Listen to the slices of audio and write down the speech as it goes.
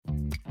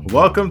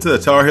Welcome to the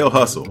Tar Heel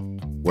Hustle,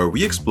 where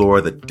we explore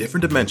the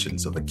different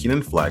dimensions of the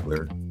Keenan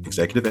Flagler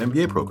Executive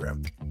MBA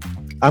program.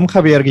 I'm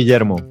Javier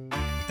Guillermo.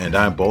 And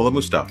I'm Bola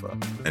Mustafa,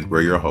 and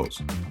we're your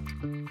hosts.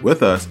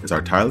 With us is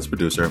our tireless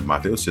producer,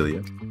 Mateo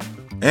Cilia,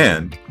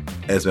 and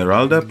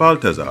Esmeralda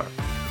Baltazar,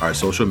 our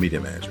social media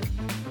manager,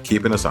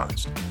 keeping us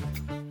honest.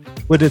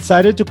 We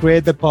decided to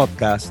create the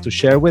podcast to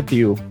share with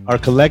you our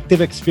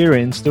collective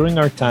experience during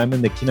our time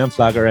in the Keenan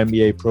Flagler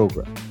MBA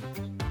program.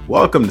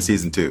 Welcome to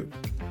Season 2.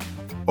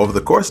 Over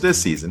the course of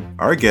this season,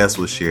 our guests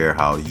will share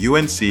how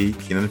UNC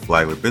Keenan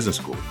Flagler Business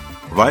School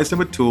provides them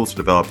with tools to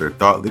develop their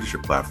thought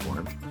leadership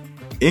platform,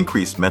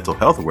 increase mental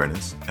health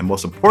awareness, and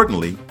most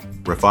importantly,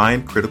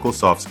 refine critical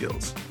soft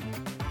skills.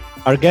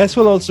 Our guests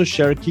will also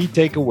share key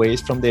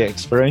takeaways from the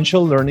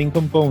experiential learning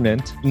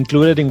component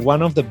included in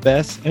one of the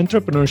best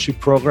entrepreneurship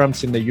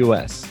programs in the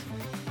US.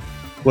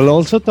 We'll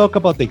also talk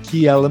about the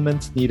key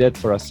elements needed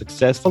for a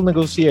successful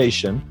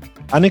negotiation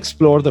and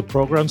explore the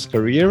program's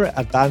career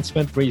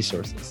advancement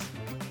resources.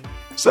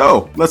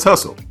 So, let's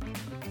hustle.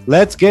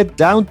 Let's get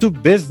down to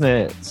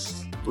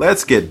business.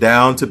 Let's get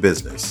down to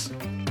business.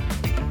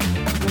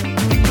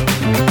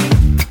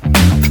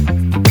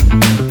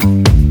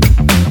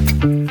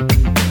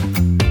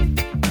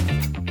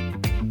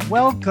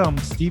 Welcome,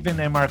 Stephen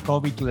M.R.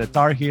 Covey, to the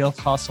Tar Heel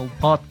Hustle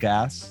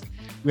podcast.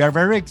 We are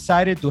very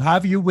excited to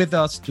have you with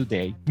us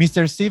today.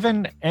 Mr.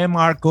 Stephen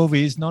M.R.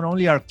 Covey is not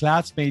only our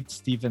classmate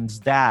Stephen's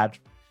dad,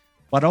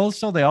 but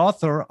also the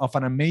author of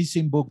an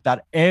amazing book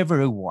that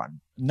everyone,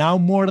 now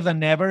more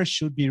than ever,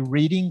 should be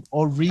reading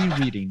or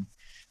rereading,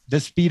 The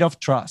Speed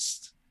of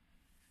Trust.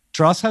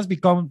 Trust has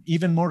become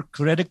even more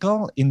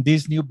critical in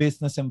this new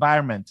business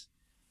environment,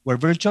 where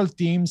virtual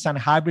teams and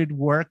hybrid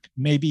work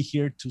may be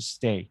here to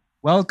stay.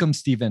 Welcome,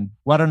 Stephen.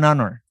 What an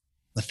honor.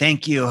 Well,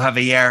 thank you,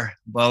 Javier,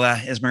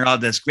 Bola,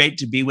 Esmeralda. It's great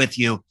to be with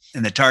you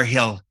in the Tar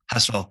Heel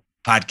Hustle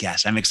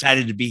podcast. I'm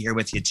excited to be here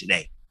with you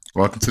today.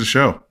 Welcome to the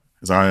show.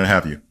 It's an honor to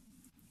have you.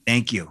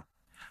 Thank you.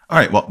 All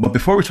right. Well, but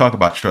before we talk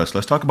about trust,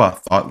 let's talk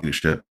about thought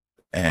leadership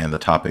and the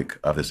topic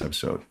of this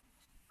episode.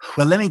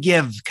 Well, let me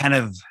give kind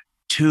of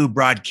two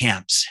broad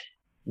camps.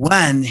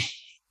 One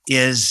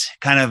is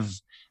kind of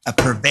a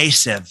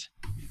pervasive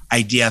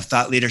idea of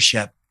thought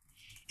leadership.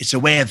 It's a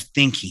way of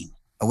thinking,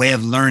 a way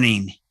of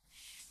learning,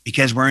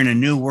 because we're in a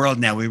new world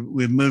now.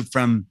 We've moved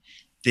from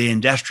the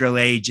industrial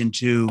age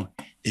into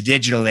the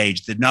digital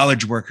age, the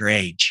knowledge worker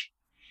age.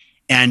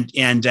 And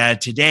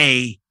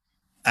today,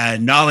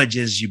 knowledge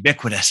is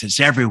ubiquitous. It's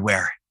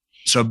everywhere.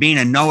 So being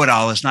a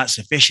know-it-all is not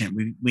sufficient.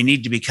 We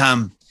need to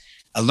become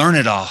a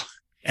learn-it-all,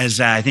 as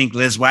I think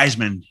Liz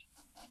Wiseman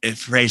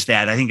phrased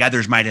that. I think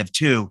others might have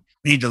too.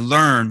 We need to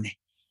learn.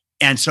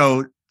 And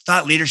so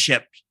thought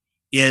leadership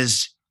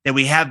is that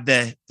we have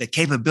the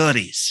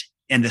capabilities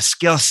and the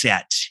skill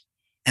set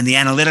and the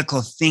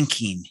analytical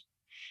thinking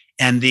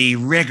and the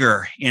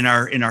rigor in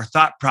our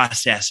thought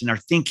process and our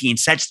thinking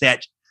such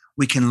that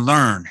we can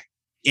learn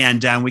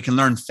and we can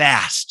learn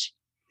fast.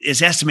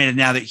 It's estimated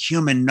now that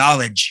human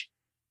knowledge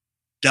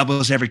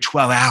doubles every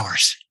 12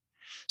 hours.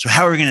 So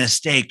how are we going to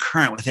stay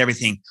current with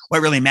everything?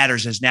 What really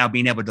matters is now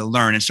being able to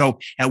learn. And so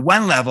at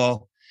one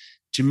level,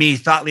 to me,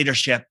 thought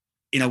leadership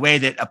in a way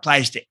that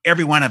applies to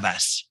every one of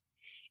us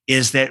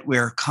is that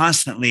we're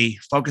constantly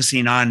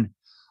focusing on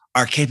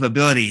our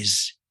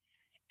capabilities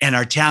and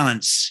our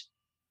talents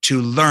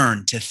to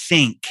learn, to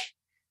think,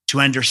 to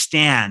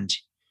understand,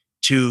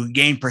 to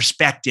gain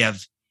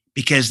perspective,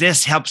 because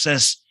this helps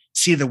us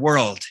see the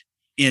world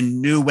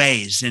in new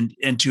ways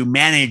and to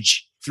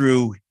manage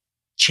through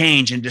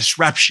change and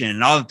disruption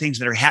and all the things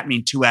that are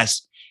happening to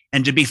us,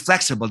 and to be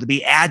flexible, to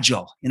be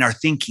agile in our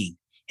thinking,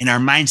 in our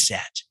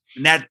mindset.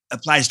 And that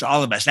applies to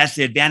all of us. That's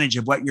the advantage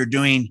of what you're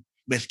doing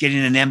with getting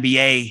an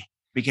MBA,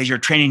 because you're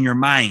training your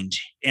mind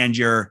and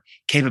your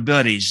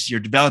capabilities, you're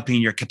developing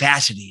your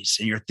capacities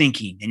and your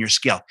thinking and your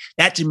skill.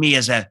 That to me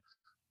is a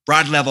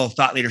broad level of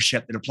thought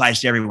leadership that applies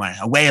to everyone,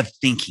 a way of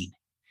thinking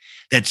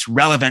that's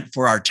relevant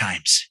for our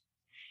times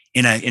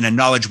in a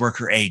knowledge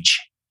worker age,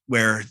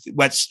 where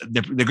what's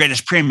the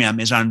greatest premium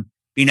is on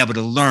being able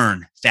to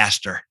learn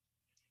faster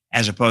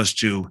as opposed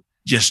to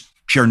just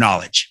pure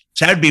knowledge.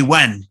 So that would be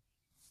one.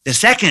 The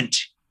second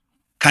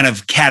kind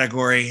of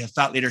category of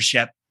thought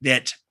leadership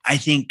that I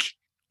think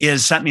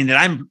is something that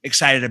I'm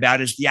excited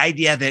about is the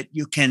idea that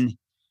you can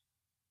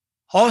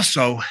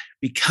also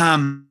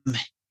become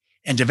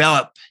and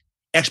develop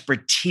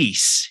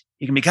expertise.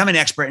 You can become an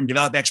expert and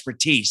develop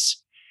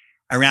expertise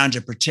around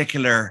a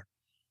particular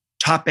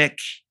topic,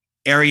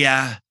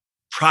 area,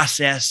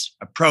 process,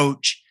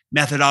 approach,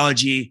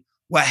 methodology,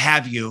 what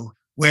have you,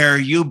 where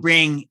you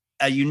bring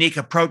a unique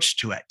approach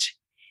to it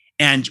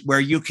and where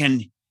you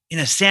can, in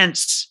a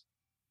sense,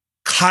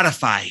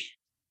 codify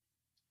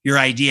your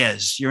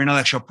ideas, your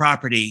intellectual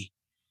property.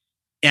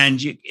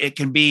 And it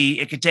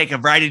could take a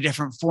variety of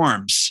different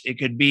forms. It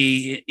could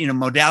be,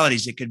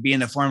 modalities. It could be in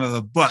the form of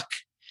a book,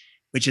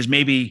 which is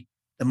maybe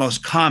the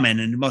most common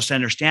and the most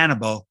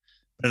understandable,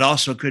 but it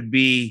also could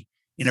be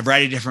in a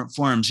variety of different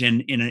forms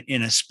in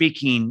a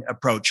speaking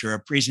approach or a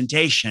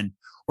presentation,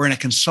 or in a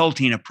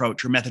consulting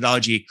approach or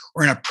methodology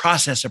or in a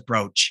process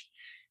approach.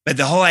 But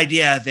the whole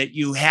idea that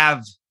you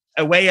have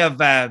a way of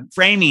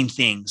framing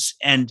things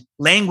and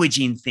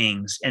languaging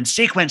things and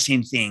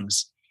sequencing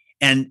things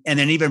and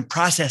then even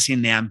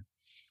processing them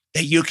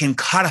that you can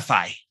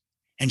codify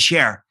and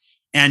share.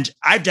 And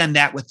I've done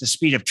that with the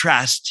speed of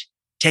trust,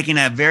 taking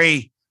a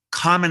very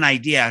common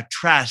idea,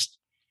 trust,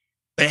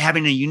 but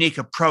having a unique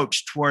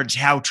approach towards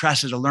how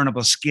trust is a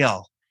learnable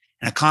skill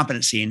and a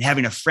competency, and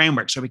having a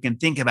framework so we can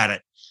think about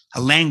it,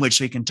 a language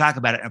so you can talk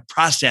about it, a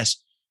process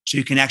so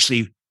you can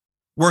actually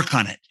work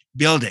on it,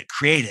 build it,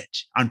 create it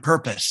on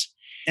purpose.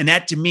 And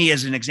that to me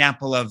is an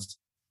example of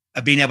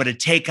being able to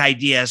take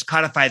ideas,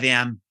 codify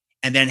them,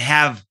 and then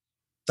have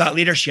thought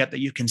leadership that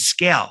you can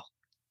scale,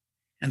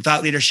 and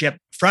thought leadership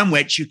from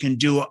which you can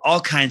do all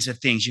kinds of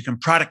things. You can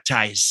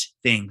productize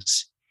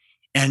things,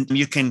 and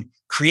you can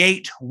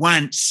create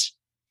once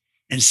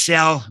and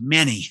sell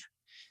many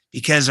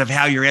because of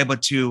how you're able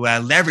to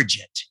leverage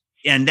it.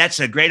 And that's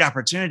a great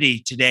opportunity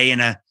today in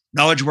a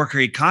knowledge worker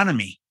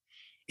economy,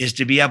 is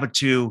to be able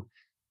to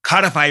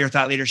codify your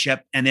thought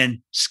leadership and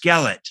then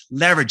scale it,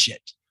 leverage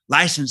it,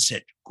 license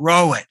it,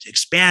 grow it,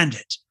 expand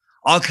it,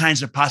 all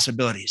kinds of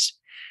possibilities.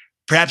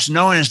 Perhaps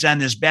no one has done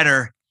this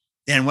better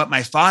than what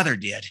my father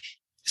did.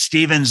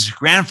 Stephen's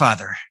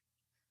grandfather,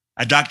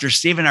 Dr.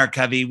 Stephen R.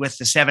 Covey, with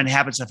the 7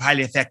 Habits of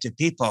Highly Effective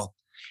People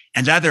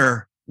and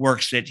other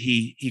works that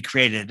he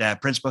created,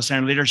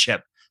 Principle-Centered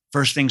Leadership,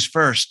 First Things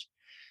First.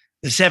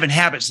 The 7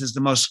 Habits is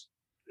the most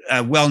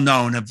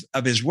well-known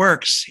of his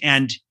works.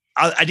 And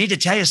I need to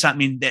tell you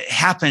something that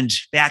happened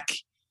back,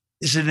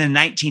 this is in the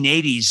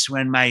 1980s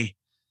when my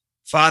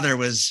father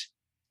was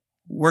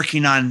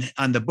working on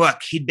the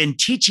book. He'd been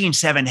teaching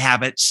 7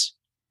 Habits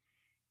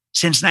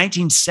since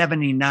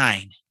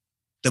 1979.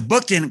 The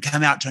book didn't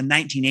come out till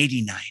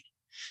 1989.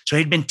 So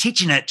he'd been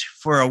teaching it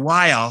for a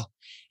while,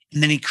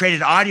 and then he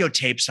created audio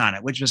tapes on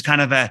it, which was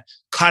kind of a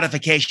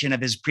codification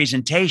of his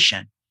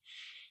presentation.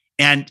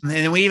 And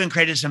then we even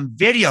created some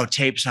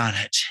videotapes on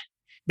it.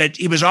 But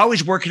he was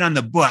always working on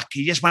the book.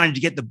 He just wanted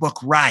to get the book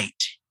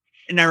right.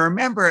 And I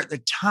remember at the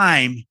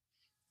time,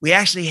 we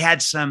actually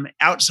had some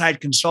outside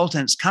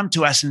consultants come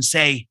to us and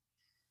say,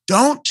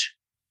 don't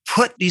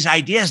put these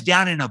ideas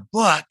down in a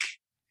book.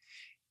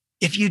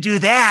 If you do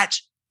that,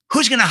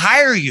 who's going to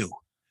hire you?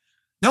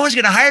 No one's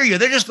going to hire you.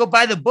 They'll just go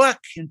buy the book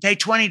and pay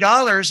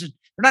 $20. And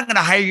they're not going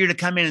to hire you to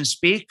come in and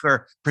speak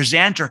or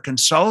present or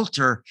consult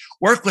or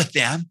work with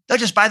them. They'll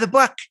just buy the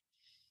book.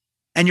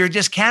 And you're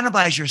just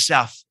cannibalize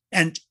yourself.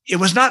 And it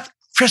was not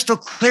crystal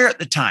clear at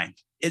the time.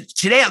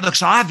 Today it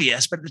looks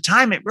obvious, but at the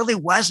time it really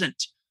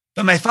wasn't.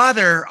 But my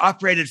father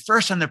operated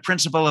first on the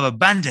principle of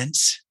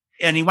abundance,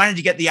 and he wanted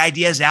to get the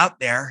ideas out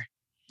there.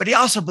 But he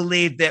also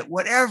believed that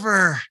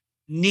whatever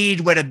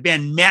need would have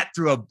been met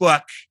through a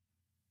book,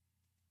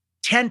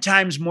 10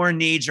 times more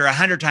needs or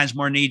 100 times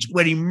more needs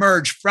would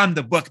emerge from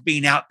the book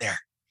being out there,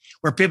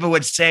 where people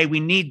would say, we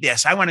need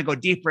this. I want to go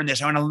deeper in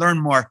this. I want to learn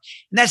more.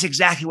 And that's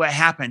exactly what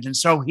happened. And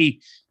so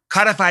he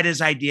codified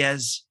his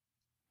ideas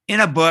in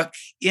a book,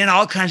 in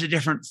all kinds of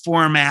different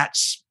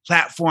formats,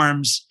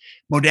 platforms,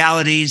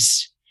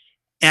 modalities.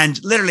 And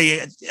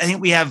literally, I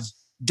think we have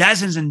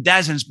dozens and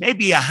dozens,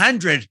 maybe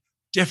 100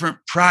 different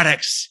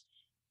products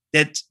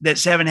that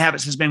 7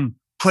 Habits has been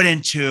put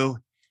into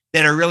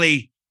that are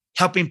really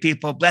helping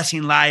people,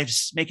 blessing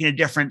lives, making a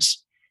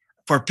difference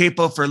for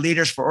people, for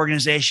leaders, for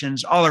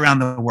organizations all around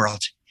the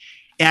world.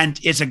 And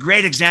it's a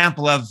great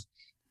example of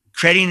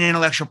creating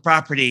intellectual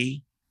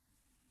property,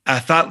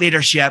 thought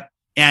leadership,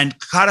 and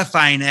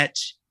codifying it,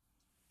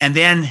 and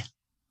then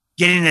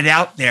getting it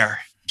out there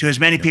to as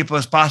many people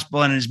as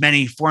possible in as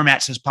many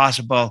formats as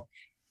possible,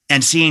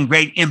 and seeing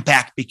great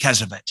impact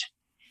because of it.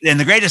 And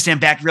the greatest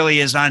impact really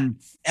is on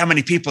how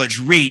many people it's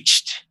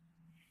reached,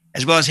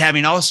 as well as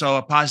having also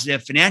a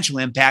positive financial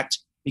impact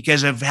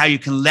because of how you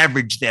can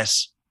leverage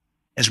this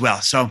as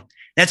well. So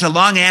that's a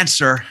long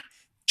answer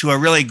to a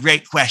really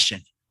great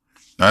question.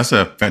 That's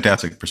a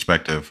fantastic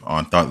perspective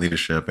on thought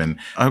leadership. And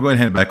I'll go ahead and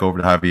hand it back over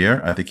to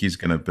Javier. I think he's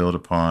going to build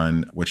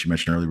upon what you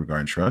mentioned earlier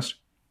regarding trust.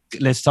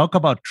 Let's talk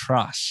about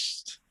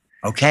trust.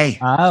 Okay.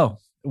 Oh,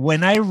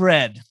 when I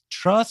read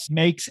trust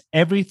makes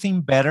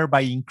everything better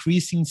by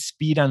increasing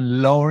speed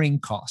and lowering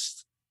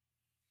cost,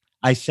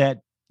 I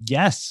said,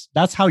 yes,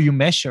 that's how you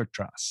measure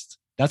trust.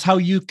 That's how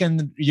you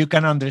can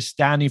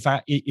understand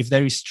if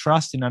there is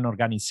trust in an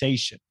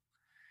organization.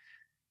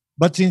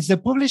 But since the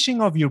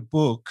publishing of your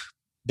book,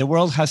 the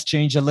world has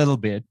changed a little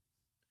bit.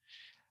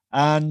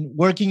 And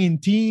working in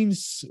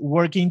teams,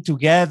 working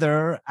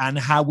together, and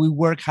how we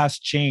work has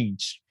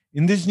changed.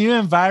 In this new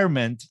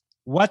environment,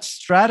 what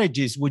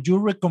strategies would you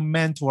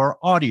recommend to our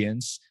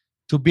audience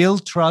to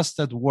build trust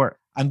at work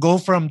and go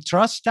from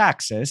trust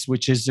taxes,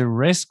 which is the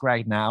risk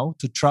right now,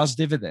 to trust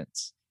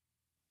dividends?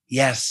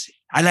 Yes.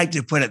 I like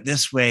to put it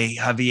this way,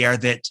 Javier,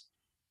 that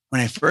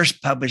when I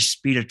first published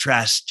Speed of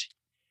Trust,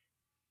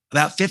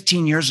 about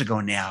 15 years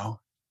ago now,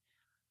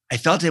 I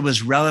felt it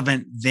was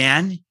relevant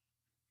then.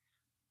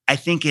 I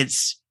think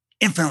it's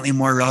infinitely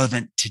more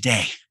relevant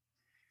today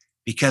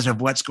because of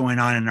what's going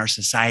on in our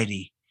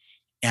society.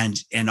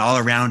 and all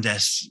around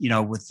us,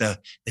 with the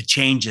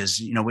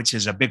changes, which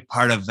is a big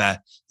part of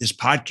this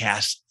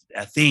podcast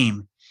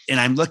theme. And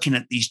I'm looking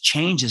at these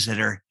changes that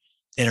are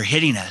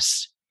hitting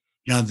us.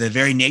 The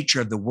very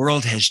nature of the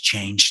world has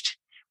changed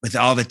with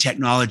all the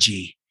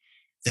technology.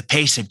 The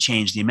pace of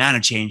change, the amount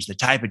of change, the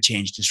type of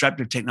change,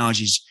 disruptive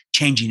technologies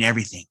changing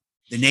everything.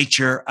 The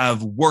nature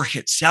of work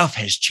itself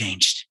has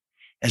changed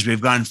as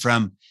we've gone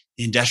from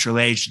the industrial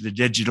age to the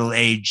digital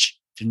age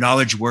to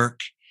knowledge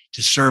work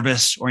to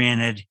service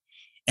oriented.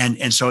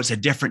 And so it's a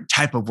different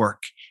type of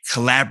work,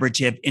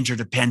 collaborative,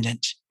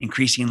 interdependent,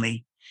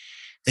 increasingly.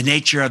 The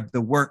nature of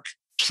the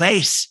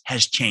workplace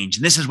has changed.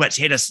 And this is what's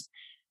hit us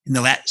in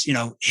the last,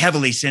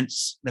 heavily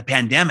since the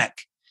pandemic,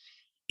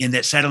 in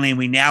that suddenly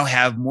we now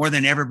have more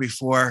than ever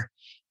before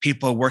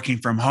people working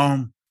from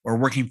home or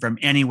working from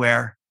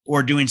anywhere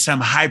or doing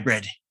some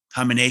hybrid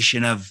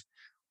combination of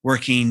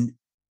working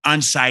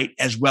on site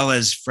as well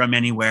as from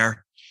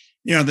anywhere.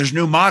 There's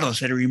new models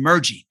that are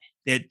emerging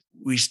that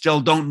we still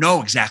don't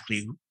know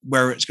exactly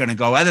where it's going to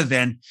go, other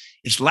than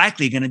it's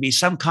likely going to be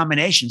some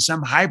combination,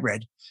 some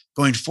hybrid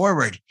going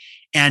forward.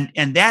 And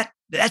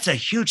that's a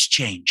huge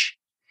change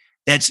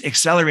that's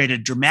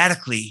accelerated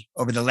dramatically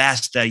over the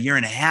last year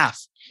and a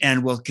half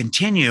and will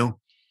continue.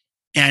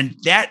 And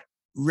that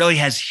really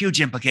has huge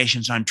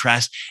implications on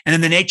trust. And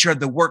then the nature of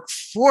the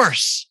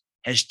workforce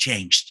has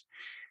changed.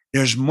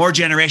 There's more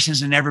generations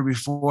than ever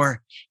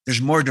before.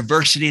 There's more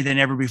diversity than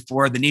ever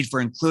before. The need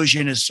for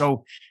inclusion is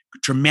so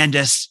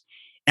tremendous.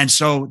 And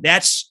so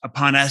that's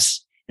upon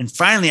us. And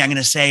finally, I'm going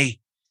to say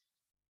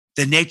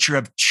the nature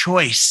of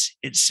choice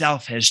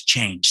itself has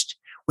changed.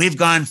 We've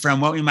gone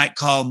from what we might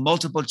call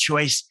multiple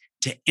choice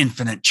to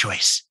infinite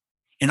choice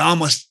in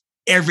almost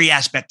every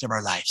aspect of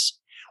our lives.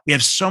 We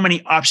have so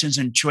many options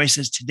and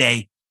choices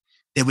today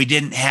that we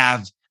didn't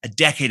have a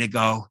decade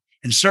ago,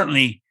 and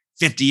certainly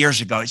 50 years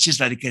ago. It's just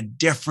like a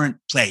different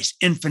place,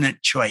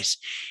 infinite choice.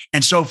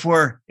 And so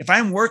if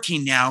I'm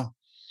working now,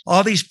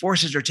 all these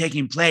forces are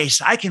taking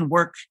place. I can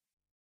work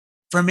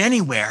from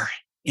anywhere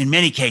in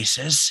many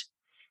cases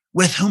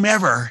with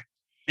whomever.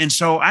 And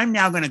so I'm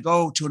now going to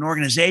go to an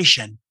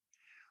organization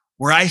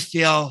where I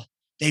feel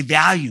they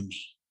value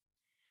me.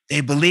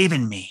 They believe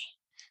in me.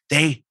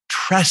 They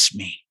trust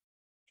me.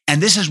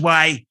 And this is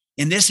why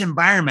in this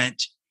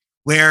environment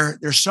where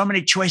there's so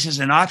many choices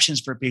and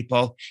options for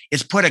people,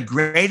 it's put a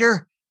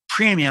greater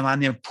premium on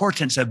the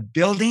importance of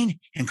building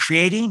and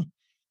creating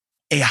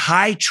a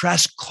high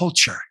trust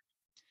culture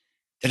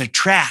that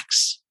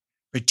attracts,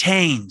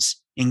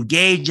 retains,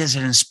 engages,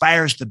 and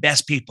inspires the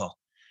best people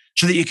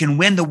so that you can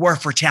win the war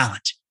for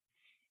talent.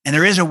 And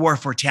there is a war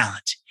for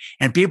talent.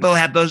 And people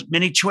have those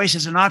many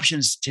choices and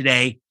options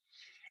today.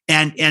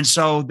 And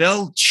so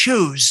they'll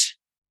choose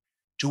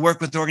to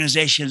work with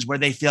organizations where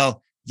they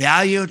feel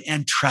valued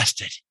and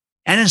trusted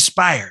and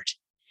inspired.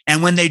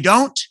 And when they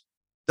don't,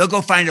 they'll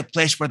go find a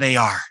place where they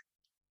are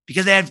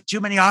because they have too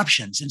many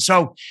options. And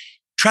so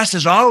trust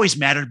has always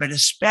mattered, but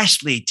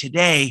especially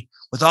today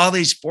with all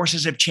these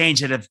forces of change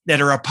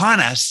that are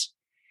upon us,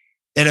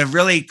 that have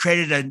really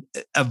created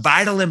a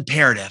vital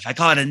imperative. I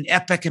call it an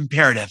epic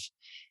imperative.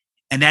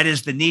 And that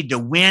is the need to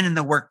win in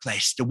the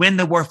workplace, to win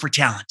the war for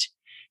talent,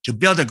 to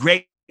build a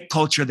great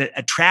culture that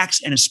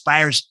attracts and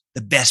inspires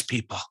the best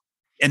people.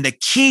 And the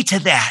key to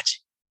that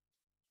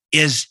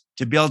is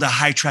to build a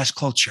high trust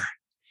culture.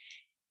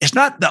 It's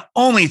not the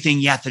only thing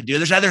you have to do.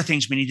 There's other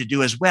things we need to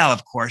do as well,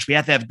 of course. We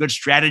have to have good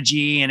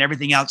strategy and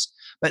everything else,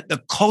 but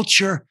the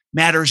culture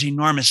matters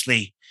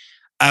enormously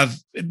of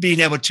being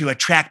able to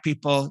attract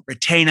people,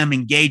 retain them,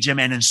 engage them,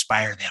 and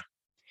inspire them.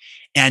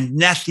 And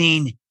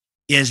nothing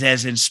is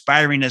as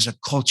inspiring as a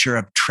culture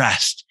of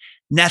trust.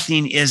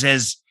 Nothing is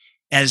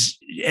as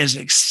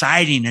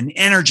exciting and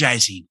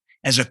energizing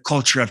as a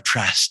culture of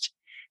trust.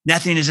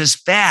 Nothing is as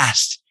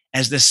fast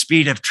as the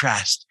speed of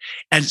trust.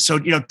 And so,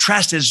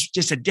 trust is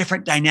just a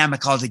different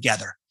dynamic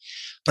altogether.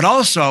 But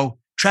also,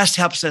 trust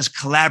helps us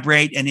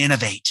collaborate and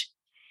innovate.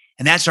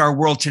 And that's our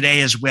world today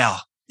as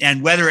well.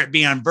 And whether it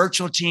be on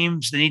virtual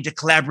teams, the need to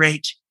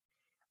collaborate,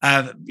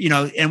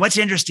 and what's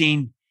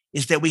interesting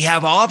is that we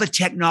have all the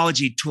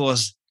technology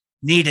tools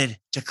needed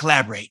to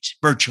collaborate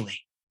virtually.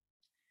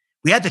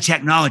 We have the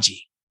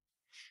technology.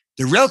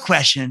 The real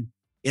question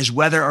is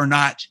whether or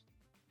not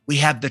we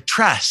have the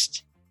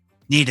trust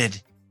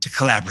needed to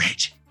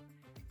collaborate.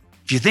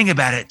 If you think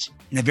about it,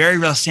 in a very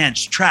real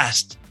sense,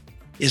 trust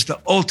is the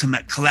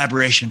ultimate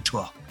collaboration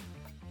tool.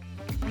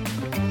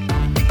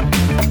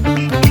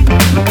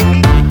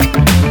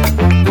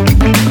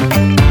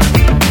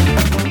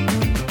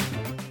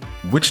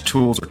 Which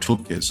tools or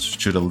toolkits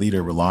should a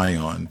leader rely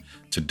on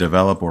to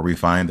develop or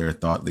refine their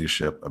thought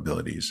leadership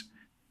abilities?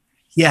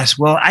 Yes,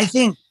 well, I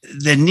think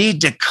the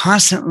need to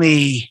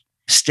constantly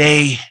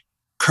stay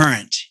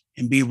current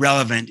and be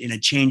relevant in a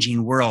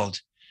changing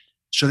world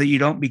so that you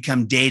don't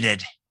become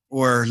dated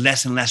or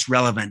less and less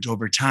relevant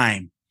over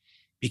time,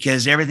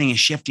 because everything is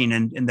shifting.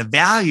 And the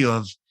value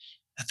of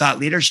thought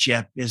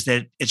leadership is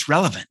that it's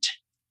relevant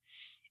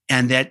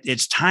and that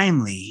it's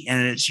timely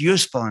and it's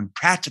useful and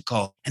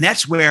practical. And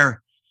that's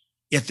where,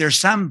 if there's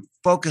some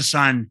focus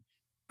on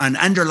on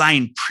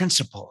underlying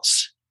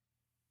principles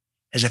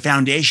as a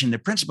foundation, the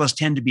principles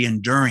tend to be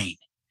enduring,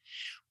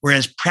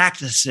 whereas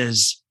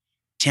practices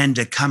tend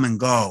to come and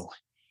go.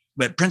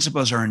 But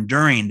principles are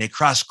enduring. They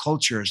cross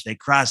cultures, they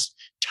cross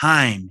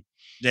time,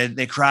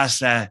 they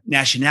cross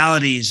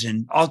nationalities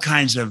and all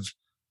kinds of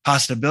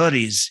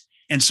possibilities.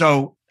 And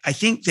so I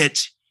think that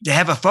to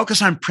have a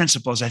focus on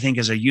principles, I think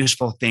is a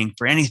useful thing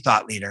for any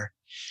thought leader.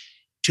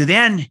 To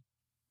then,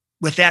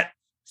 with that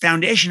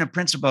foundation of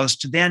principles,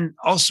 to then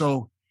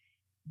also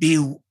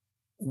be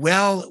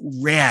well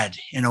read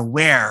and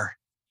aware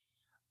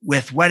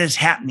with what is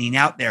happening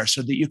out there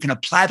so that you can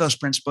apply those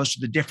principles to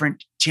the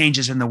different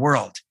changes in the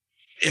world.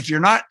 If you're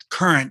not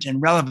current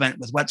and relevant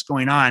with what's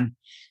going on,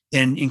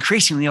 then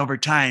increasingly over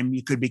time,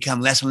 you could become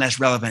less and less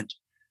relevant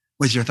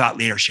with your thought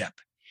leadership.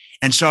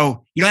 And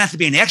so you don't have to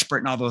be an expert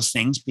in all those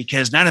things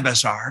because none of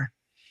us are.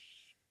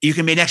 You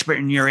can be an expert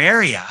in your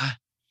area,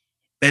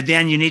 but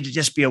then you need to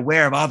just be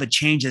aware of all the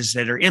changes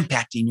that are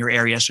impacting your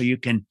area so you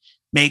can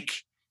make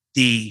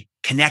the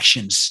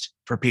connections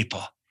for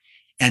people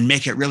and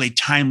make it really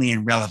timely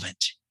and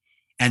relevant.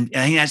 And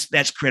I think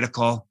that's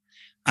critical.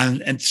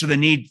 And so the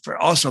need for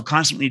also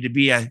constantly to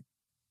be a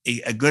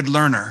good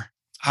learner.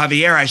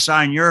 Javier, I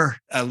saw in your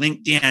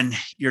LinkedIn,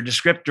 your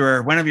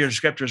descriptor, one of your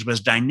descriptors was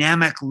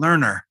dynamic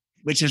learner,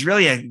 which is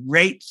really a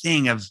great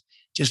thing of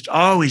just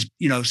always,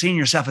 seeing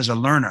yourself as a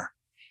learner,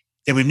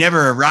 that we've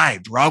never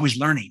arrived. We're always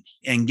learning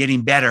and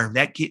getting better.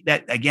 That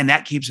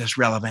keeps us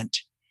relevant.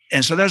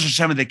 And so those are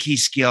some of the key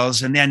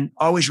skills. And then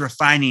always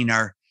refining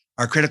our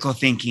critical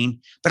thinking,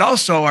 but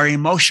also our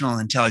emotional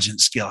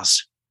intelligence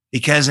skills.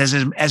 Because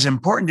as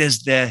important as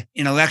the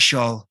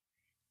intellectual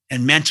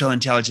and mental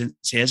intelligence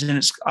is, and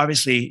it's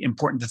obviously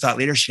important to thought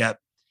leadership,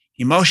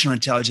 emotional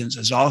intelligence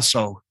is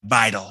also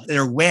vital.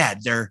 They're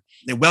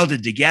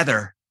welded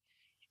together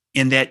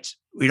in that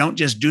we don't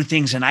just do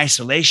things in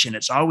isolation.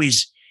 It's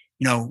always,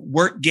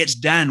 work gets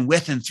done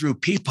with and through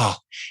people.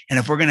 And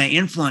if we're going to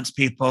influence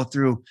people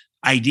through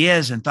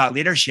ideas and thought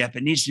leadership,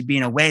 it needs to be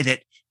in a way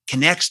that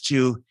connects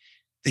to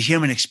the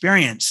human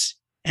experience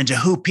and to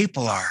who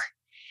people are.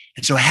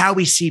 And so how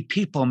we see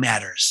people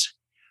matters.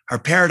 Our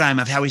paradigm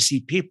of how we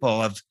see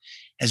people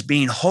as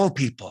being whole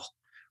people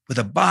with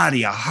a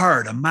body, a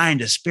heart, a mind,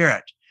 a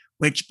spirit,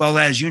 which, well,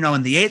 as you know,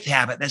 in the 8th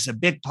habit, that's a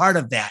big part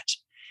of that.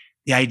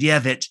 The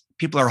idea that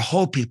people are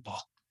whole people,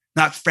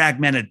 not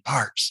fragmented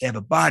parts. They have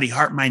a body,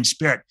 heart, mind,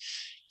 spirit.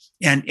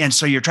 And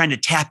so you're trying to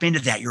tap into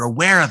that. You're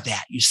aware of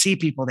that. You see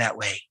people that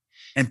way.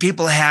 And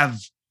people have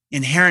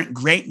inherent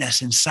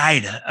greatness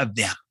inside of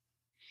them.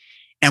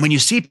 And when you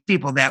see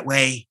people that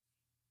way,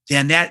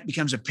 then that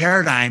becomes a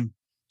paradigm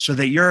so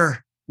that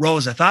your role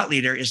as a thought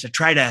leader is to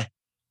try to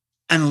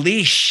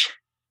unleash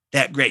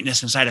that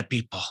greatness inside of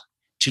people,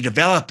 to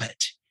develop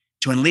it,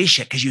 to unleash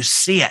it, because you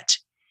see it.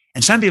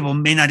 And some people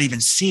may not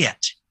even see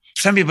it.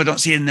 Some people don't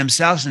see it in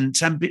themselves, and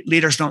some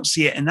leaders don't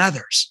see it in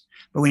others.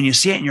 But when you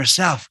see it in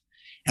yourself,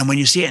 and when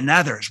you see it in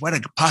others, what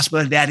a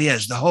possibility that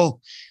is. The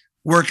whole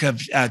work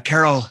of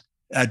Carol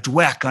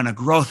Dweck on a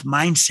growth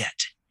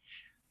mindset,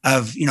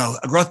 of,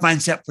 a growth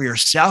mindset for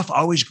yourself,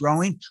 always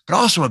growing, but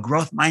also a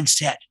growth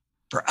mindset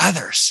for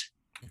others.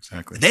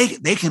 Exactly.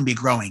 They can be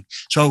growing.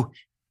 So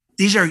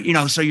these are,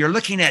 so you're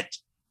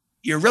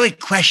really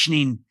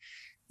questioning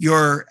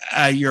your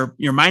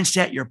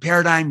mindset, your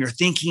paradigm, your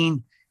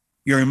thinking,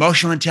 your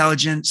emotional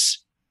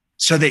intelligence,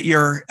 so that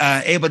you're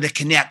able to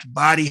connect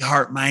body,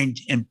 heart, mind,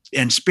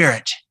 and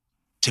spirit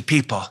to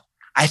people.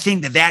 I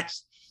think that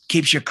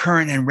keeps you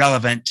current and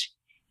relevant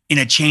in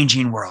a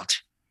changing world.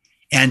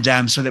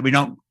 And so that we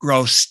don't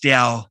grow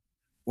stale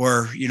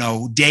or,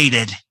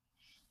 dated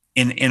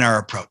in our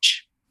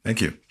approach.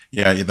 Thank you.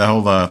 Yeah, the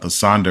whole the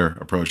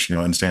Sonder approach,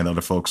 understand that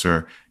other folks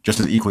are just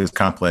as equally as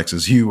complex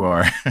as you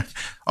are.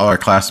 All our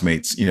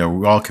classmates, we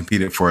all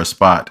competed for a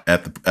spot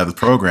at the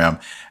program.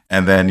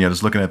 And then,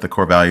 just looking at the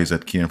core values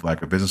at Keenan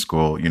Flagler Business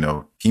School,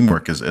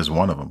 teamwork is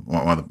one of them,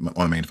 one of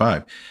the main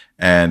 5.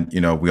 And,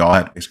 we all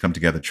had to come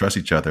together, trust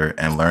each other,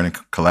 and learn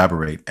and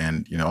collaborate.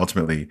 And,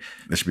 ultimately,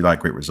 there should be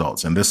great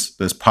results. And this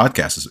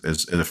podcast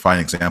is a fine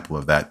example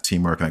of that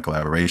teamwork and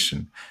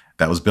collaboration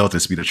that was built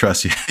at speed of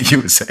trust,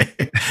 you would say,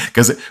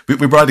 because we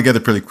brought it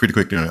together pretty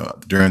quick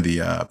during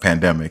the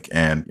pandemic.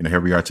 And,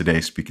 here we are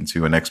today speaking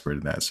to an expert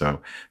in that.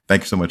 So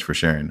thank you so much for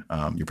sharing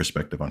your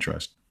perspective on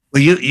trust.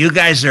 Well, you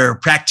guys are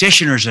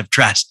practitioners of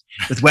trust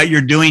with what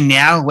you're doing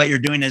now, what you're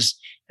doing as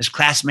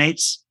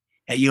classmates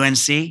at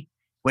UNC,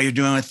 what you're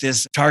doing with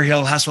this Tar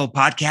Heel Hustle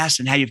podcast,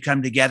 and how you've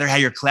come together, how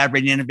you're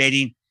collaborating,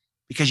 innovating,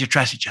 because you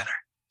trust each other.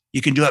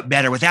 You can do it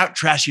better. Without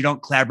trust, you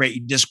don't collaborate,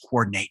 you just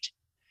coordinate.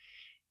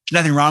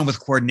 There's nothing wrong with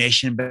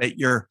coordination, but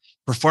your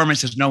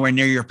performance is nowhere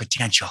near your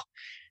potential.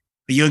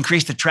 But you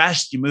increase the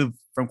trust, you move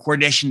from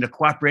coordination to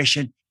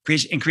cooperation,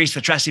 increase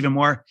the trust even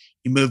more,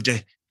 you move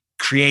to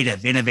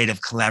creative,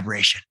 innovative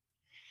collaboration.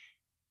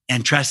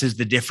 And trust is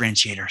the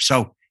differentiator.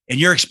 So in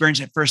your experience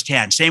at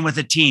firsthand, same with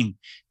a team,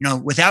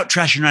 without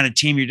trust, you're not a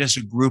team, you're just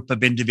a group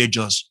of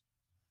individuals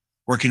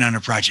working on a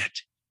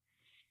project.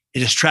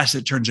 It is trust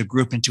that turns a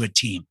group into a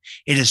team.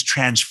 It is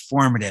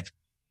transformative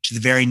to the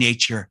very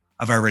nature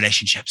of our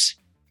relationships.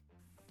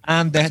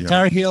 And the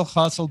Tar Heel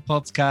Hustle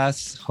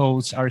podcast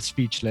hosts are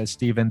speechless,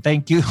 Stephen.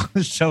 Thank you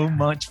so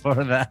much for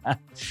that.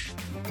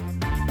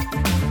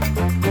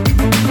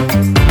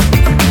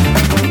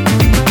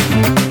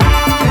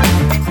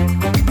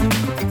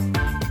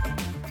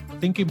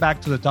 Thinking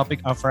back to the topic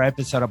of our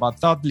episode about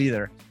thought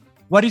leader,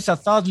 what is a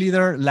thought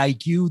leader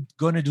like you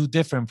going to do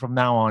different from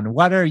now on?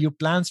 What are your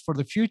plans for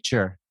the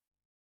future?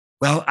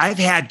 Well, I've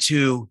had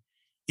to,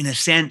 in a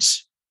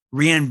sense,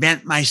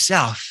 reinvent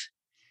myself,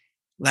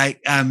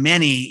 like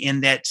many,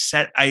 in that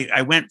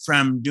I went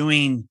from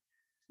doing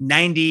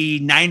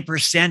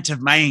 99%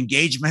 of my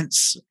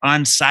engagements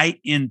on site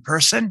in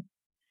person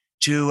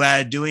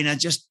to doing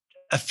just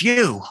a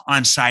few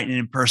on site and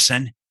in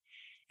person,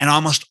 and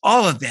almost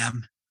all of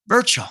them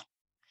virtual.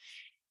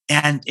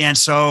 And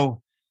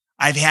so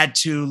I've had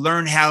to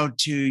learn how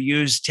to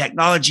use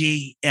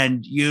technology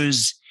and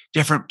use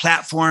different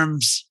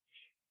platforms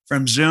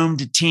from Zoom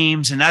to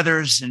Teams and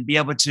others, and be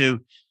able to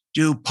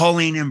do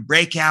polling and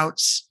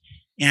breakouts,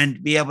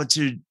 and be able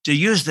to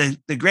use the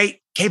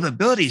great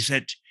capabilities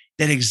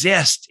that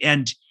exist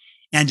and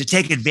to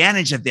take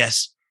advantage of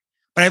this.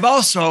 But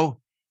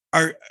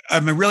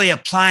I'm really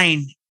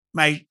applying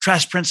my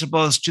trust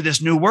principles to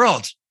this new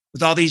world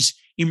with all these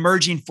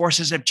emerging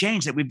forces of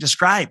change that we've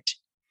described,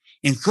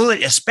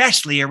 including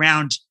especially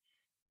around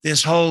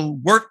this whole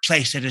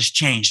workplace that has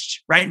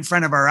changed right in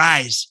front of our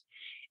eyes.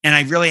 And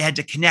I really had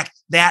to connect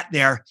that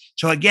there.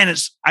 So again,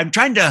 I'm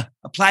trying to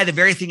apply the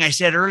very thing I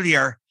said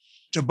earlier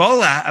to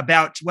Bola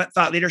about what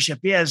thought leadership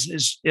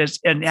is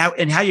and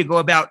how you go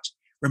about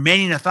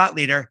remaining a thought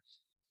leader.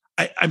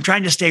 I'm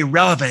trying to stay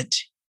relevant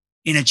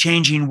in a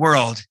changing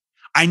world.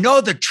 I know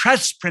the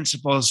trust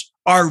principles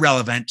are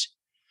relevant,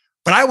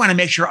 but I want to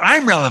make sure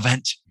I'm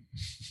relevant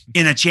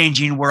in a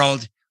changing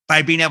world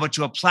by being able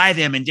to apply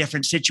them in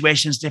different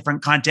situations,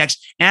 different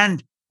contexts,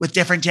 and with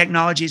different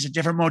technologies and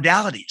different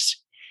modalities.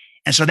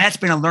 And so that's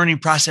been a learning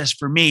process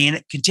for me, and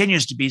it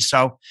continues to be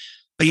so.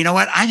 But you know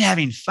what? I'm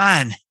having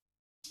fun.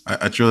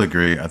 I truly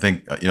agree. I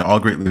think, all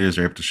great leaders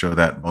are able to show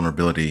that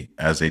vulnerability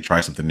as they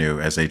try something new,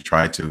 as they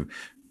try to,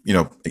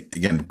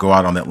 again, go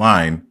out on that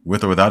line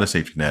with or without a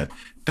safety net.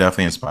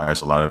 Definitely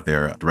inspires a lot of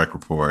their direct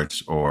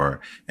reports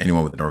or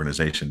anyone with an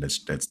organization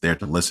that's there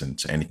to listen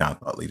to any kind of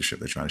thought leadership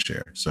they're trying to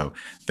share. So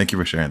thank you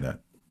for sharing that.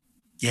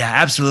 Yeah,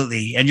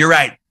 absolutely. And you're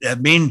right.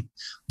 Being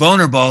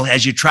vulnerable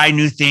as you try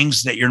new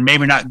things that you're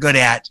maybe not good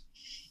at,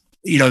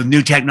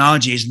 new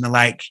technologies and the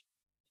like,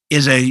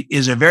 is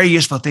a very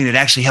useful thing that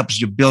actually helps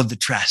you build the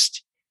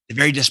trust. The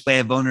very display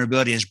of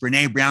vulnerability, as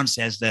Brene Brown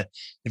says, the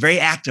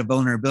very act of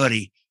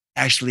vulnerability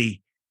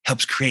actually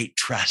helps create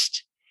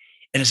trust.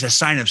 And it's a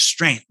sign of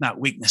strength, not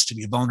weakness, to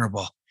be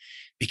vulnerable,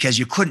 because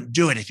you couldn't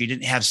do it if you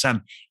didn't have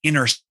some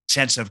inner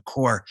sense of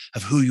core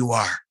of who you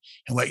are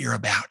and what you're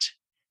about.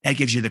 That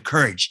gives you the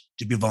courage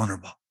to be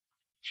vulnerable.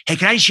 Hey,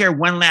 can I share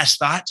one last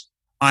thought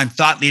on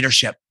thought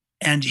leadership?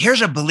 And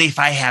here's a belief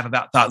I have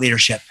about thought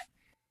leadership.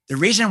 The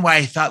reason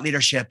why thought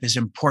leadership is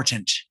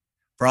important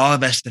for all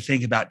of us to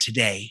think about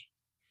today,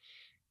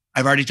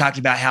 I've already talked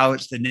about how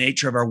it's the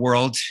nature of our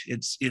world.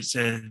 It's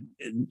a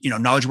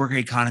knowledge worker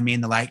economy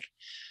and the like.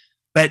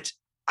 But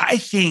I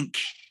think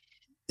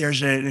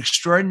there's an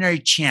extraordinary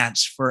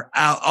chance for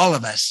all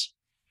of us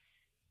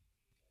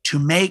to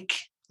make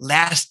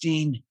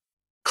lasting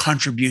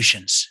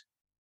contributions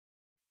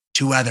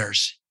to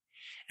others.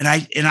 And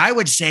I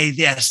would say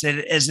this,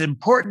 that as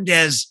important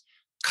as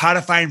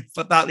codifying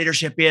thought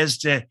leadership is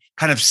to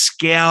kind of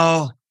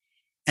scale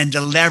and to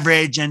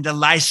leverage and to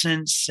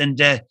license and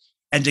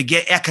to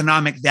get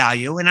economic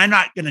value, and I'm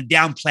not going to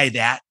downplay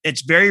that.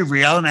 It's very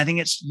real, and I think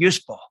it's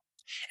useful,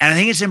 and I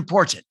think it's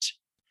important.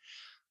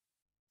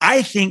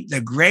 I think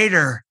the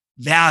greater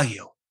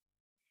value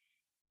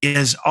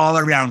is all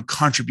around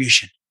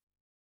contribution.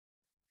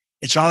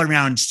 It's all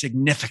around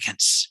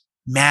significance,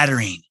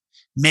 mattering,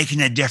 making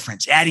a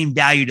difference, adding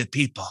value to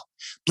people,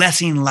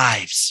 blessing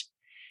lives.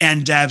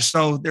 And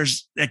so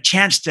there's a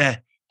chance to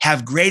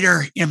have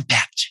greater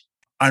impact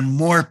on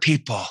more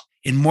people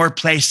in more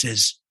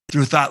places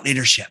through thought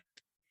leadership.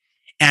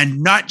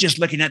 And not just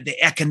looking at the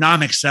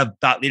economics of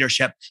thought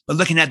leadership, but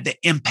looking at the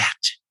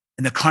impact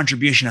and the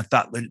contribution of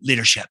thought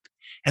leadership.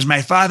 As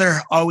my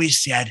father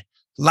always said,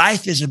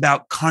 life is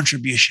about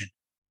contribution,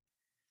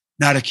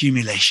 not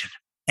accumulation.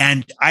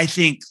 And I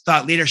think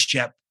thought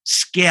leadership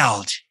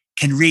scaled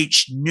can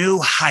reach new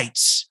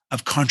heights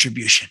of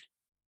contribution,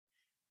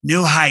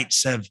 new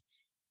heights of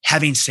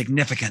having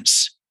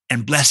significance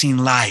and blessing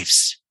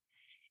lives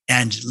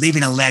and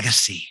leaving a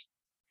legacy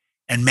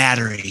and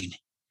mattering.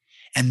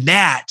 And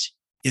that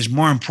is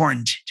more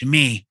important to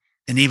me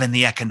than even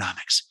the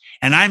economics.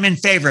 And I'm in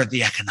favor of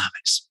the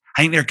economics.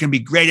 I think there can be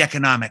great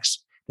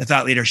economics to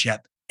thought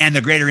leadership, and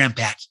the greater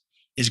impact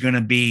is going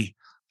to be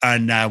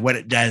on what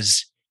it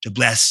does to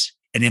bless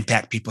and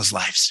impact people's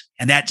lives.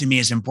 And that to me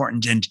is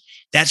important. And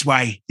that's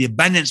why the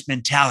abundance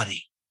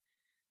mentality,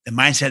 the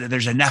mindset that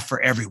there's enough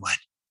for everyone.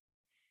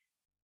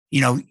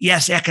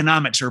 Yes,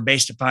 economics is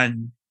based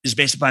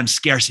upon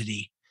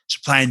scarcity,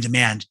 supply and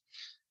demand.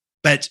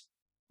 But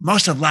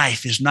most of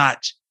life is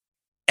not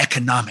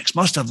economics.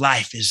 Most of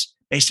life is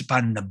based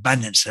upon an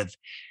abundance of,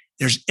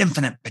 there's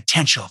infinite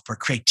potential for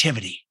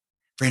creativity,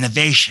 for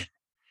innovation,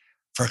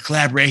 for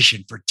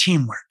collaboration, for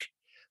teamwork,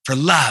 for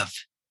love,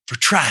 for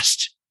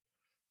trust,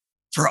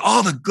 for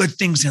all the good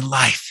things in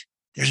life.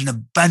 There's an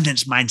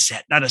abundance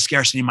mindset, not a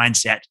scarcity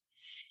mindset,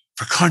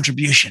 for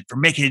contribution, for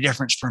making a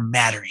difference, for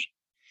mattering.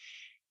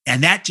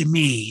 And that to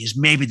me is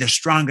maybe the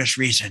strongest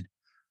reason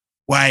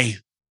why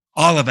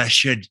all of us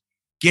should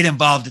get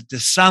involved at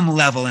some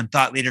level in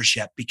thought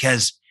leadership,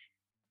 because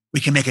we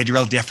can make a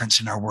real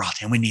difference in our world.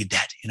 And we need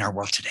that in our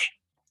world today.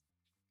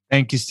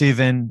 Thank you,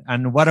 Stephen.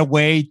 And what a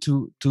way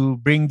to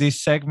bring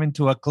this segment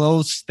to a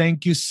close.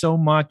 Thank you so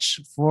much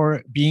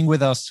for being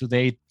with us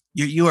today.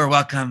 You are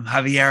welcome,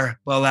 Javier,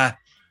 Bola,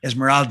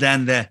 Esmeralda,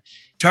 and the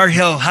Tar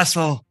Heel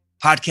Hustle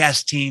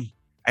podcast team.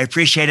 I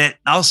appreciate it.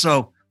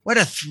 Also, what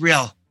a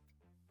thrill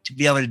to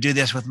be able to do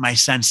this with my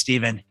son,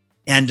 Stephen.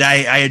 And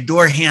I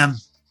adore him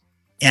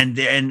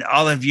and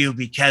all of you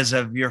because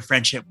of your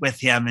friendship with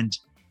him.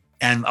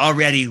 And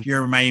already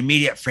you're my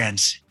immediate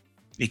friends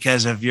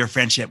because of your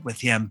friendship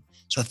with him.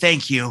 So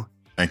thank you.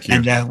 Thank you.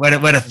 And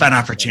what a fun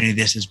opportunity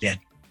this has been.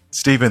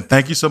 Stephen,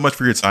 thank you so much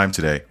for your time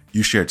today.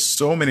 You shared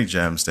so many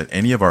gems that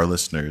any of our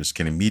listeners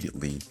can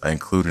immediately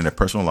include in their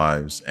personal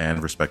lives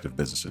and respective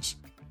businesses.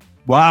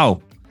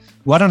 Wow.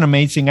 What an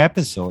amazing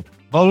episode.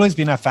 I've always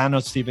been a fan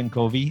of Stephen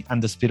Covey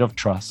and the spirit of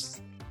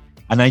trust.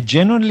 And I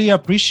genuinely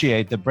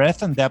appreciate the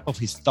breadth and depth of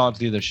his thought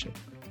leadership.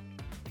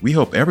 We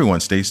hope everyone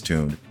stays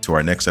tuned to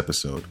our next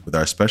episode with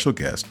our special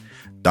guest,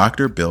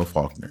 Dr. Bill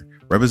Faulkner,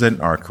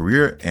 representing our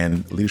career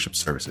and leadership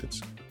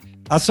services.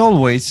 As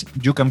always,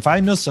 you can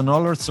find us on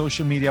all our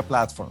social media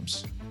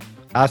platforms.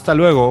 Hasta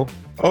luego.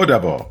 Au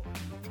revoir.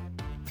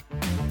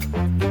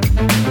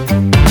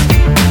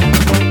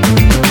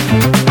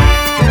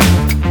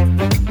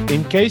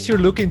 In case you're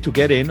looking to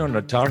get in on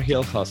a Tar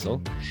Heel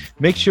hustle,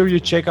 make sure you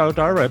check out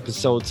our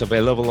episodes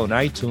available on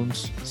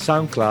iTunes,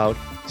 SoundCloud,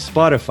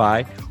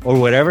 Spotify, or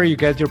wherever you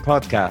get your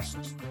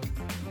podcasts.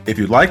 If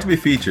you'd like to be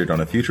featured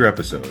on a future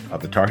episode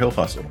of the Tar Heel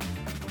Hustle,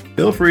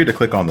 feel free to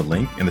click on the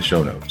link in the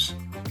show notes.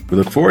 We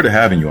look forward to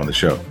having you on the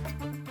show.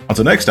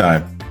 Until next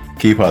time,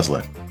 keep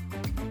hustling.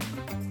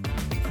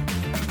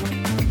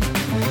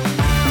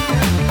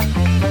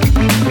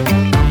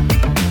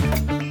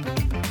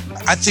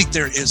 I think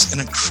there is an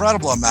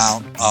incredible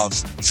amount of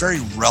very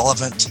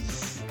relevant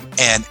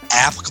and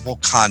applicable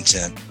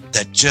content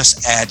that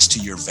just adds to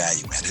your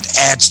value add. It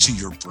adds to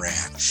your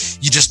brand.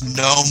 You just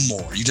know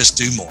more. You just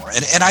do more.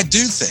 And I do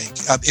think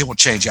it will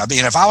change you. I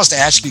mean, if I was to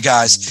ask you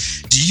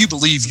guys, do you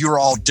believe you're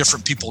all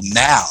different people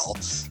now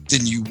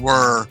than you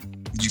were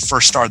when you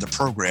first started the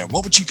program?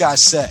 What would you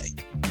guys say?